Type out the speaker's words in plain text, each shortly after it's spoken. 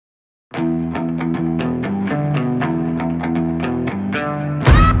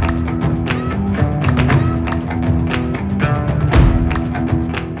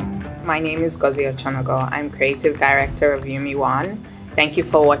my name is Gozi Ochonogor. I'm creative director of U.Mi-1. Thank you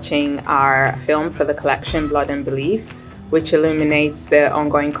for watching our film for the collection Blood and Belief, which illuminates the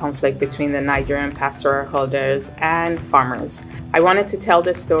ongoing conflict between the Nigerian pastoral holders and farmers. I wanted to tell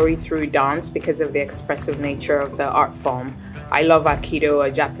this story through dance because of the expressive nature of the art form. I love Aikido,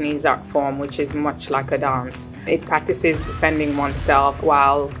 a Japanese art form which is much like a dance. It practices defending oneself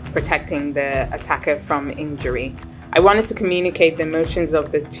while protecting the attacker from injury. I wanted to communicate the emotions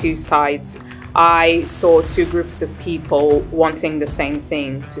of the two sides. I saw two groups of people wanting the same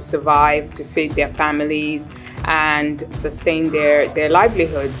thing: to survive, to feed their families, and sustain their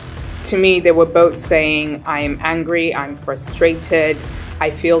livelihoods. To me, they were both saying, I am angry, I'm frustrated,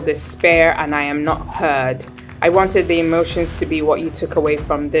 I feel despair, and I am not heard. I wanted the emotions to be what you took away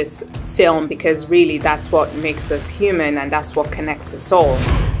from this film, because really that's what makes us human and that's what connects us all.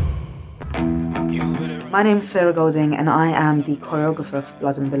 My name is Sarah Golding and I am the choreographer for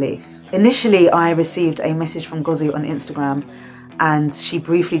Blood and Belief. Initially, I received a message from Gozi on Instagram and she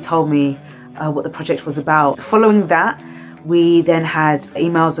briefly told me what the project was about. Following that, we then had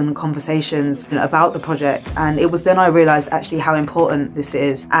emails and conversations about the project, and it was then I realised actually how important this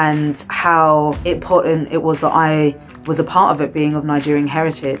is and how important it was that I was a part of it, being of Nigerian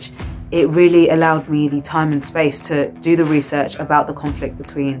heritage. It really allowed me the time and space to do the research about the conflict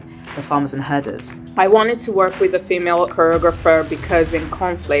between the farmers and herders. I wanted to work with a female choreographer because in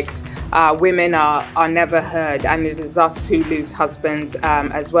conflicts, women are never heard, and it is us who lose husbands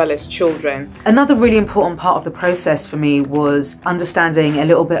as well as children. Another really important part of the process for me was understanding a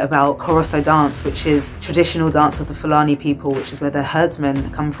little bit about Koroso dance, which is traditional dance of the Fulani people, which is where the herdsmen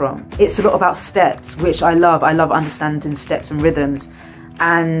come from. It's a lot about steps, which I love. I love understanding steps and rhythms.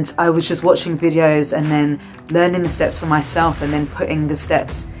 And I was just watching videos and then learning the steps for myself and then putting the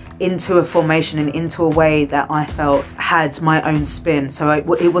steps into a formation and into a way that I felt had my own spin. So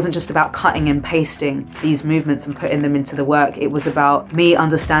it wasn't just about cutting and pasting these movements and putting them into the work. It was about me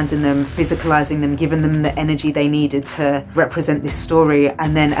understanding them, physicalizing them, giving them the energy they needed to represent this story,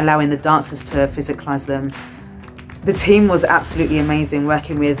 and then allowing the dancers to physicalize them. The team was absolutely amazing,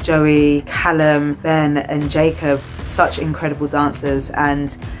 working with Joey, Callum, Ben and Jacob, such incredible dancers,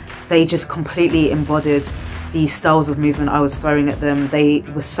 and they just completely embodied the styles of movement I was throwing at them. They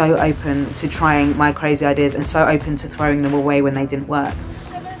were so open to trying my crazy ideas and so open to throwing them away when they didn't work.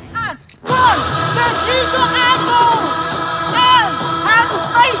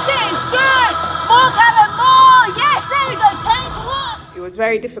 It was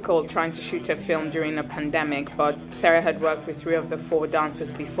very difficult trying to shoot a film during a pandemic, but Sarah had worked with 3 of the 4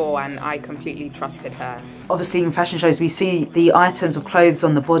 dancers before and I completely trusted her. Obviously in fashion shows we see the items of clothes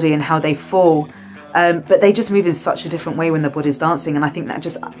on the body and how they fall, but they just move in such a different way when the body's dancing, and I think that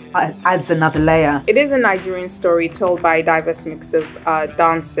just adds another layer. It is a Nigerian story told by a diverse mix of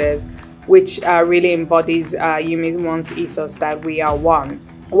dancers, which really embodies U.Mi-1's ethos that we are one.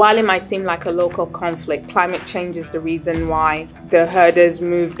 While it might seem like a local conflict, climate change is the reason why the herders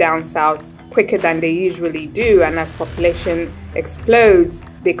move down south quicker than they usually do, and as population explodes,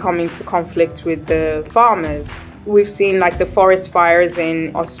 they come into conflict with the farmers. We've seen like the forest fires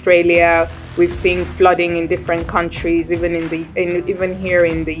in Australia, we've seen flooding in different countries, even here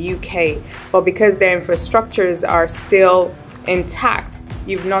in the UK. But because their infrastructures are still intact,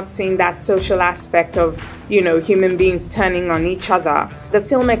 you've not seen that social aspect of, human beings turning on each other. The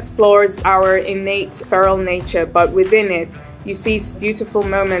film explores our innate feral nature, but within it, you see beautiful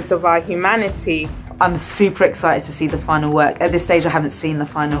moments of our humanity. I'm super excited to see the final work. At this stage, I haven't seen the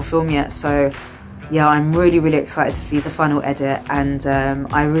final film yet, so yeah, I'm really excited to see the final edit, and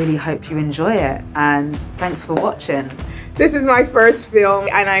I really hope you enjoy it, and thanks for watching. This is my first film,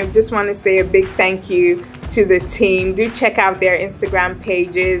 and I just want to say a big thank you to the team. Do check out their Instagram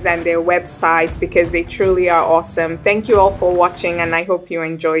pages and their websites because they truly are awesome. Thank you all for watching, and I hope you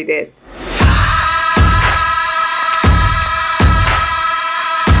enjoyed it.